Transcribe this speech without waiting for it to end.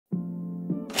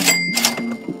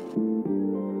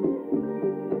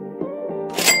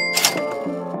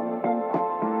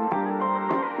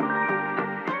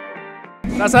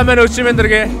сайн байна уу чимэн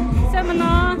дэргээ? Сайн байна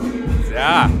уу?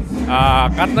 За.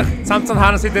 Гаднах цамц нь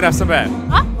хаанаас идээр авсан бай?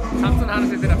 Цамц нь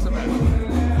хаанаас идээр авсан бай?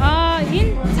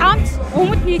 Энэ цамц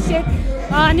өмд нийлээд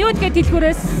ньюд гэдэг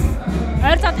дэлгүүрээс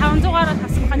ойролцоо 500-аар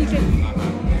тассан баха нийлээд.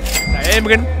 За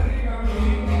эмэг нь?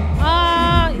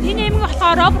 Энэ эмэг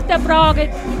болохоор Роберт Бро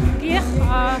гэдэг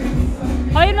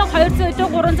 2200 илүү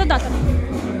 $300.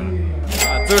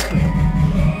 Зөвхөн.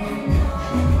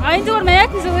 Энэ зүгээр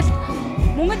маятан зөвлөлт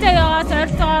мөнгөнд яваас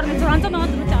ойролцоогоор $600,000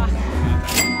 төгрөг байгаа.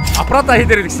 Апрата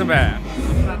хийдэр гэсэн бай.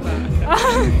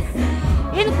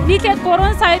 Энэ нийлээд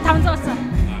 3,500,000 болсон.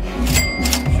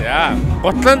 За,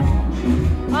 гутал нь?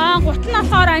 Гутал нь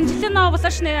болохоор Анжелино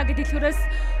Булашная гэдэг дэлгүүрээс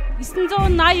 980 илүү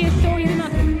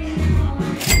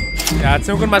 $90,000. За,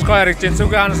 цүнхэн маш гоё харагдаж байна.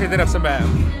 Цүнхэн хаанаас хийдэр авсан бай?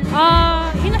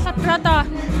 Энэ болохоор Vadda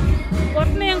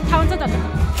 $3,500.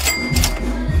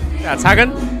 За, цаг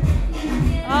нь?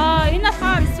 Энэ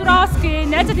болохоор Суровски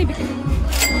найзуудын бэлэг.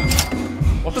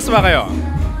 Утас байгаа юу?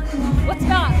 Утас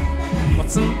байгаа.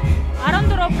 Утас нь?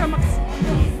 14 Pro Max.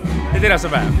 Хэдээр авсан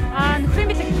бай? Нөхрийн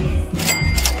бэлэг.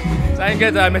 За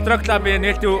ингээд метро клабын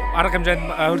нээлтийн арга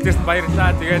хэмжээнд хүрэлцсэн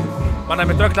баярлалаа. Тэгээд манай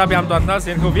метро клабын хамт олноос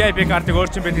энэ хүү VIP картыг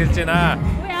өөрчн бэлгэлж байна.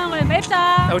 Үгүй аа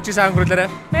баярлалаа. Өчиг сайн өнгөрүүлээрэй.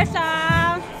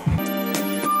 Баярлалаа.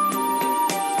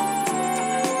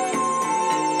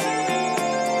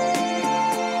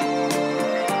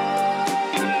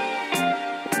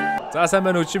 За сайн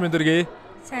байна уу чимэн дэргээ?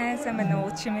 Сайн байна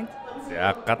уу чимэн.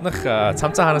 За гаднах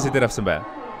цамцаа хаанаас идээр авсан бай?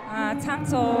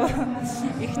 Цамцоо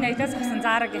их найдаас авсан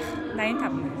заараг их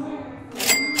 85.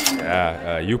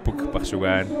 Юпг багш уу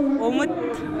байна.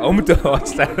 Өмд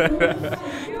Очлаа.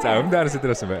 За өмд хаанаас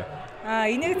идээр авсан бай?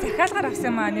 Энийг захиалгаар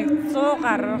авсан маа нэг 100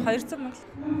 гаруй 200,000.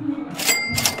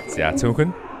 За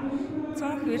цөөнх нь?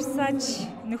 Цөөнх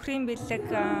Versace нөхрийн бэлэг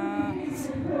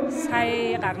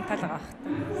сая гарантал байгаа хэрэг.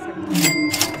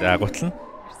 За гутал нь?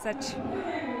 Versace.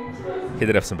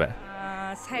 Хэдэр авсан бай?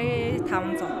 Сая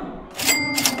 500.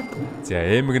 За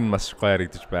эмэг нь маш гоё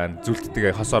харагдаж байна.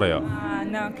 Зүлттэйгээ хосоороо ёо.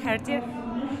 Cardier.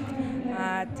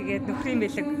 Тэгээд нөхрийн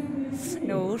бэлэг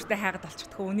нөө өөртөө хайгаад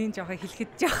олчихдгоо үнийн жоохоо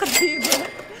хэлэхэд жоох тийм.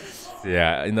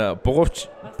 За энэ бугуурч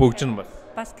бүгж нь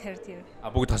бас Cardier.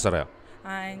 Бүгд хосоороо ёо.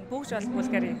 Энэ бүгж бол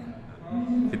Bulgari.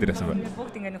 Хэдэр авсан бай?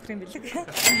 Бүгд ингээ нөхрийн бэлэг.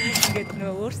 Ингээд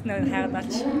нөө өөрснөө хайгаад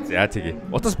олч. За тэгье.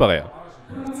 Утас байгаа ёо.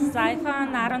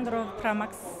 iPhone 14 Pro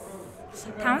Max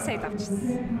 5 сая авчихсан.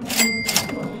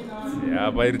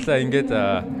 Яа баярлалаа. Ингээд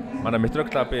манай метро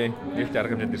клабын нээлтийн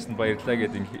арга хэмжээнд ирсэн баярлалаа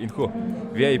гэдэг энэхүү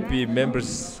VIP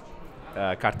members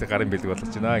картыг гарын бэлэг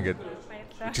болгож байна. Ингээд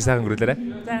чи сайхан өнгөрүүлээрэй.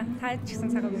 За та ч гэсэн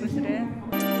сайхан өнгөрүүлээрэй.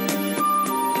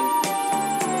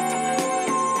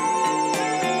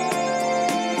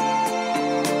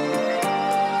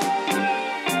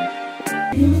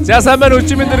 За сайн байна уу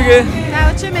чимэн дэргээ?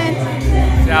 За үчимэн.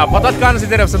 За бодолконоос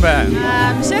идээр авсан бай.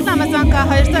 Мишель Амазонка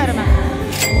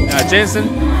 220,000. Jensen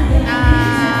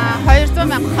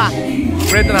 200,000 ха.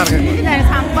 Брэдэн харах. Энэ харин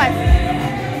самбай.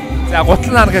 За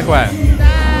гутал нь харах бай. За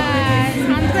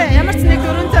сандгүй ямар ч нэг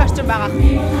 400 орчим байгаа.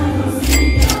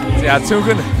 За цөөнх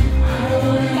нь?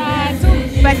 За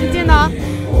зүг Valentino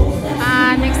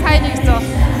нэг сая 100.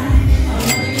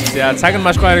 За цаг нь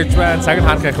маш гоё харагдж байна. Цаг нь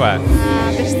харах бай.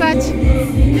 Versace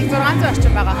нэг 600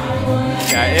 орчим байгаа.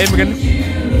 За эмэг нь?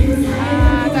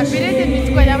 За брэдэн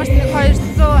мэдгүй ямар ч нэг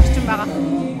 200 орчим байгаа.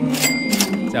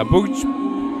 За бүгж?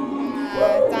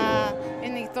 За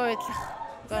энэ нэг 100 идэх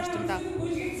 100 орчим даа.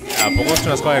 За бугуурч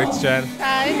бас гоё харагдж байна.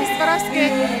 За энэ Swarovski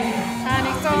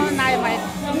нэг 180 маяг.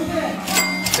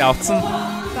 За утас нь?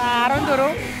 За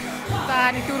 14. За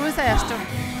нэг 4 сая орчим.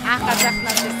 Анх газрах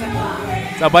навчсан.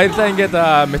 За баярлалаа. Ингээд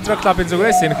метро клабын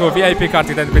зүгээс энэхүү VIP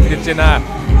картыг танд бэлгэлж байна.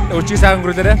 Өчиг сайн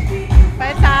өнгөрүүлээрэй.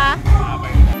 Баярлалаа.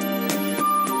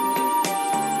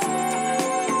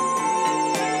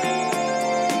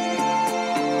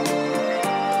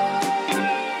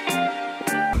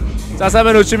 За сайн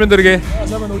байна уу чимэн дэргээ?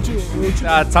 Сайн байна уу чи?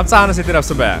 За цамцаа хаанаас идээр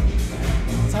авсан бай?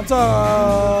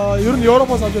 Цамцаа ер нь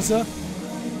Европоос авч байсан.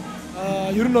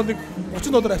 Ер нь бол нэг $30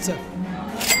 авсан.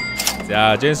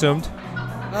 За Jensen өмд?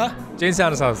 Jensen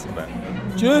хаанаас авсан бай?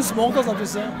 Jensen Монголоос авч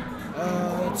байсан.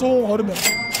 120,000.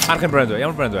 Харах брэнд вэ?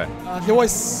 Ямар брэнд вэ?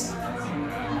 Levi's.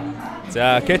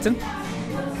 За Ketten?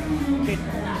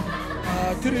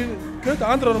 Тэр Ket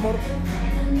Under Armour.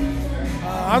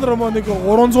 Under Armour нэг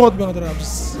 $300,000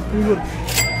 авсан. Тэгвэл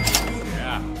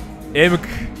эмэг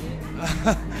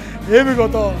эмэг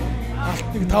одоо алт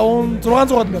нэг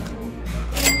 500-600,000.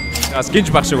 Бас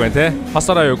гинж баг шиг байна те.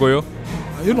 Хосороо юу юу?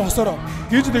 Ер нь хосороо.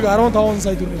 Гинж нэг 15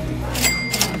 сая төгрөг.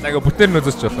 Зага бүтээр нь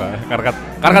үзэж болох.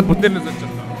 Гаргаад бүтээр нь үзэж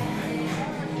болох.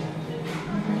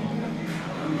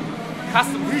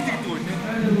 Кастом хийдэг гэдэг үү те?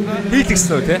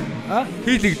 Хийлэгсэн үү те?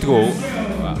 Хийлэгдэг үү?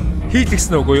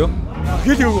 Хийлэгсэн үгүй юу?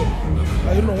 Хийлээгүй.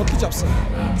 Ер нь удалж авсан.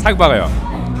 Цаг байгаа юу?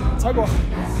 Цаг баг.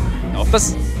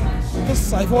 Утас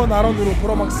iPhone 14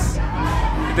 Pro Max.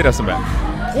 Хэдээр авсан бай?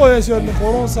 Хойш нь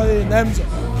 3 сая 800.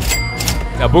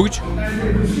 За бүгж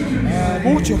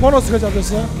Японоос гэж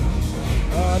авсан.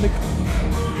 Нэг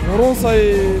 3 сая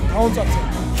 500.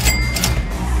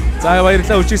 За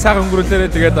баярлалаа өчиг сайхан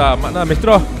өнгөрүүлээрээ тэгээд манай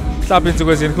метро клабын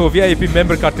зүгээс энэхүү VIP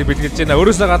member card-ыг бэлгэлж байна.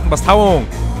 Өөрөөсөө гадна бас 5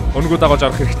 өнгөө дагаж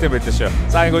орох хэрэгтэй байлаа шүү.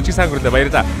 За ингэ өчиг сайхан өнгөрүүлээ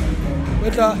баярлалаа.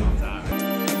 Баярлалаа.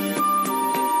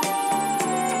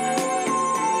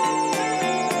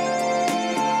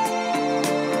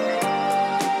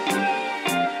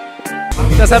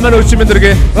 Сайн өчиг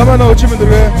мэндэргээ. Өчиг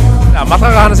мэндэргээ.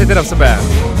 Малгайгаа ханаас дээр авсан бай.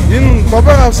 Энэ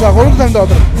бабаа авсаа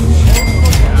 $350.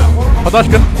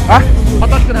 Подолк нь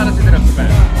ханаас дээр авсан бай.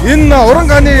 Энэ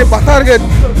Уранганы Батар гээд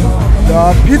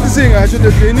пиццийн ажил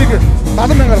дээр энийг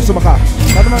 70,000 авсан баха.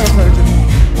 70,000 авсан гэж.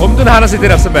 Өмдөн ханаас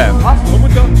дээр авсан бай.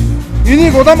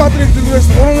 Энийг Улаанбаатарын төлөвөөс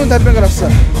 350,000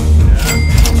 авсан.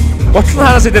 Готлон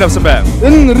ханаас дээр авсан бай.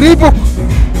 Энэ Reebok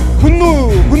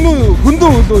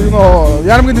хүндүү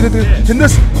ярамгийн дээр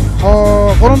тэндээс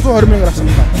 320,000 авсан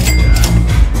байна.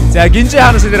 За гинжи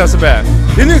ханаас дээр авсан бай.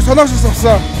 Энийг солонгосоос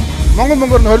авсан.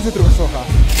 Монгол нь 20 төгрөг авсан баха.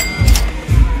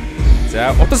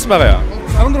 За утас байгаа юу?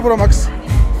 14 Pro Max.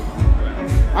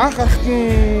 Анх гарахт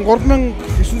нь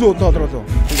 $3,900 болов.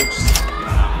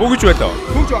 Бүгж байлаа.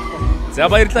 Бүгж байхгүй. За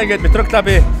баярлалаа ингээд метро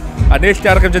клабын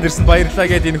нээлтийн арга хэмжээнд ирсэн баярлалаа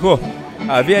гээд энэхүү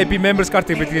VIP members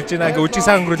card-ыг бэлгэлж байна. Ингээ өчиг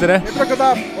сайхан өнгөрүүлээрэй. Метро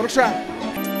клаб урагшаа.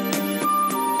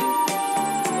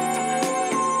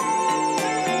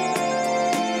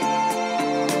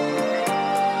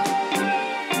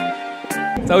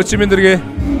 За өчиг мэндэргээ.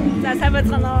 За сайн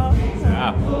байцгаана уу.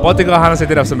 Бодиго ханаас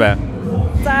дээр авсан бай.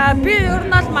 За би ер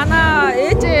нь бол манай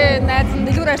ээж найз нь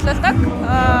дэлгүүр ажилладаг.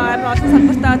 Амин олон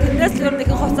салбартаа тэндээс л ер нь их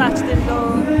хувцас авчтай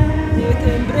лөө.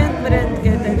 Тийм брэнд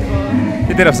гэдэг.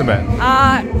 Хэдээр авсан бай?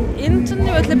 Энэ чинь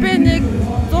юу вэ? Би нэг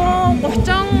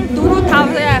 134-5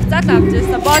 авцаад авч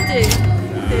ирсэн. Боди.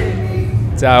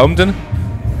 За өмдөн?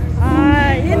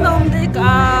 Энэ өмдийг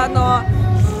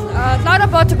Лара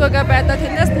Ботгога байдаг.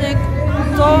 Тэндээс нэг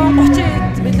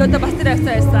 130 миллион бас тэр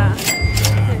авцаа байсан.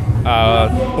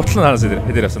 Готлон ханаас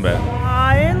хэдээр авсан бай?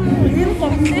 Энэ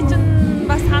готлын чинь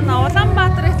бас хана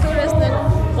Улаанбаатарын төлөөс нэг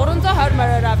 320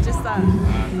 мороор авч ирсэн.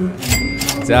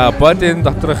 За бодийн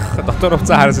доторх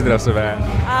хувцас ханаас хэдээр авсан бай?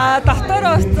 Дотор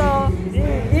хувцас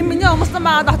энэ миний өмсөн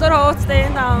байгаа дотор хувцастай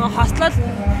энэ хослол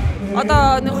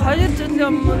одоо нэг 2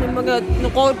 жилийн өмнө нэг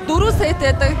 4 сая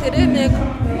байдаг. Тэр нэг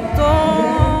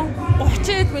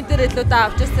 130 мм илүү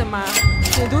авч ирсэн юм аа.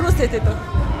 4 сая байдаг.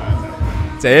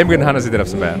 За эмгэн ханаас дээр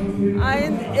авсан бай?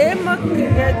 Энэ эмэг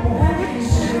гэдэг бүгд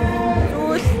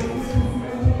зүйл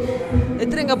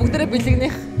эдрэнга бүгдээрээ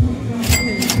бэлэгнэх.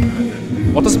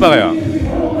 Утас байгаа юу?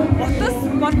 Утас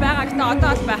бол байгаа гэхдээ одоо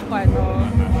бол байхгүй байна.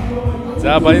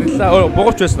 За баярлалаа.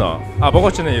 Бугууч байсан уу?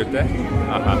 Бугууч нь юу те?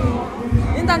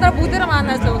 Энэ дандаа бүгдээрээ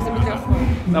манаас л өгсөн билээ байхгүй.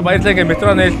 За баярлалаа. Ингээ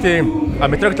метро нээлтийн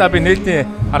метро клабын нээлтийн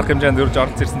арга хэмжээнд өрж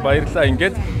орж ирсэн баярлалаа.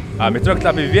 Ингээд метро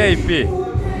клабын VIP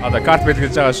одоо карт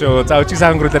бэлгэлж байгаа шүү. За өчиг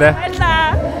сайхан өнгөрүүлээрэй.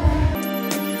 Баярлалаа.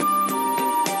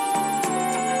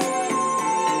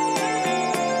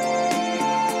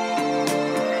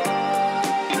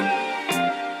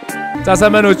 За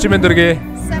сайн байна уу чимэндэргээ?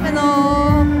 Сайн байна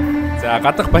уу. За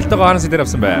гадах балтайгоо ханаас дээр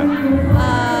авсан бай?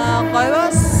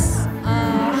 Говьос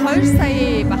 2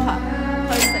 сая баха.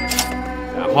 2 сая.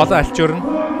 Хоолой альчуур нь?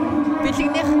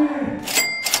 Бэлэгнийх.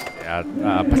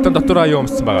 Балтан дотор аюу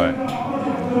өмссөн байгаа бай?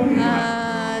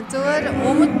 Зүгээр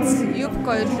өмд юб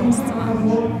хоёр л өмссөн байна.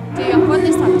 Тэг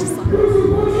Японоос авчихсан.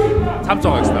 Цамц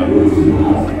байгаа гэсэн.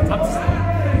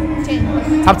 Тийм.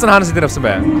 Цамц нь ханаас дээр авсан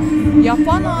бай?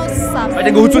 Японоос авсан.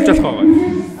 Ингээ үзүүлж болох байгаа.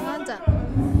 За.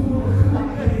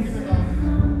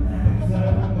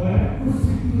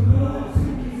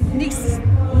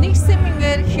 Нэг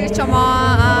сэмингээр хэрч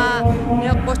амаа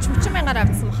 30-40 мянгаар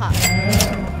авсан баха.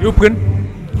 Юу гэн?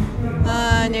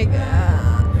 Нэг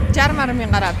 60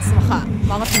 мянгаар авсан баха.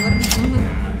 Монгол төгөр.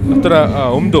 Дотор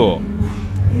өмдөө.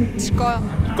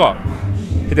 Ко.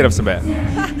 Хэдээр авсан бай?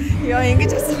 Яа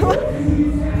ингэж авсан.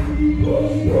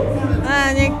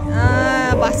 Нэг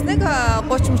бас нэг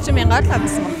 30-40 мянгаар л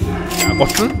авсан баха.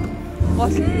 Готлон?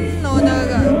 Готлон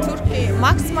нөгөө Турки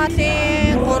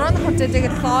максималын 3 хувцасыг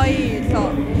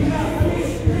лоо.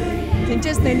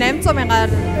 Тинчээс 800 мянгаар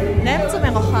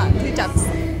хаа тэгж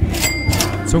авсан.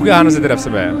 Цүнхий ханаас дээр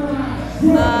авсан бай?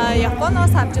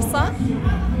 Японоос авчихсан.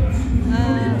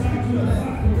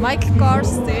 Michael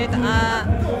Kors тэгээд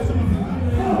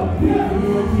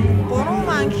 3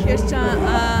 маань гэхээр ч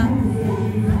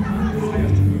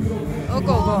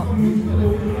Ого.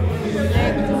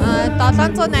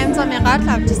 700-800 мянгаар л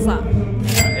авчихсан.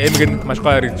 Эмгэн маш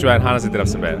гоё харагдж байна. Хаанаас идэр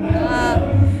авсан бэ?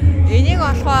 Энийг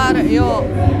болохоор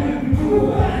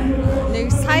нэг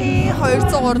сая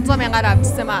 200-300 мянгаар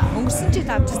авчихсан юм аа. Өнгөрсөн жил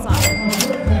авчихсан.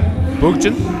 Бүгд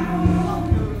нь?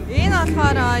 Энэ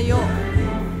болохоор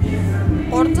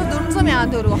 300-400 мянган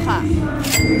төгрөг баха.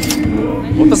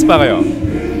 Утас байгаа юу?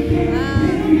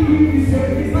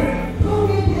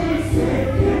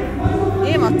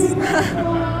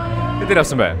 Хэдээр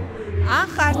авсан бэ?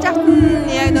 Анх гарч ахт нь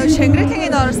яг нөө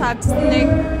Шингэрэлгийн доороос авчихсан нэг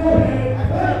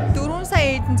 4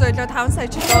 сая эдэн зөөлөө 5 сая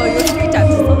ч юу гэж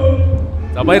авчихсан.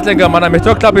 За баярлалаа. Манай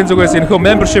Metro Club-ийн зүгээс энэхүү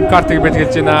membership card-ыг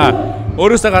бэлгэлж байна.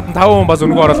 Өөрөөсөө гадна 5 хүн бас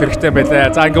өнгө оруулах хэрэгтэй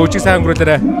байлаа. За ингээ үжиг сайн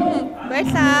өнгөрүүлээрэй.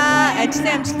 Баярлалаа.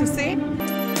 Ажлын амжилт хүсье.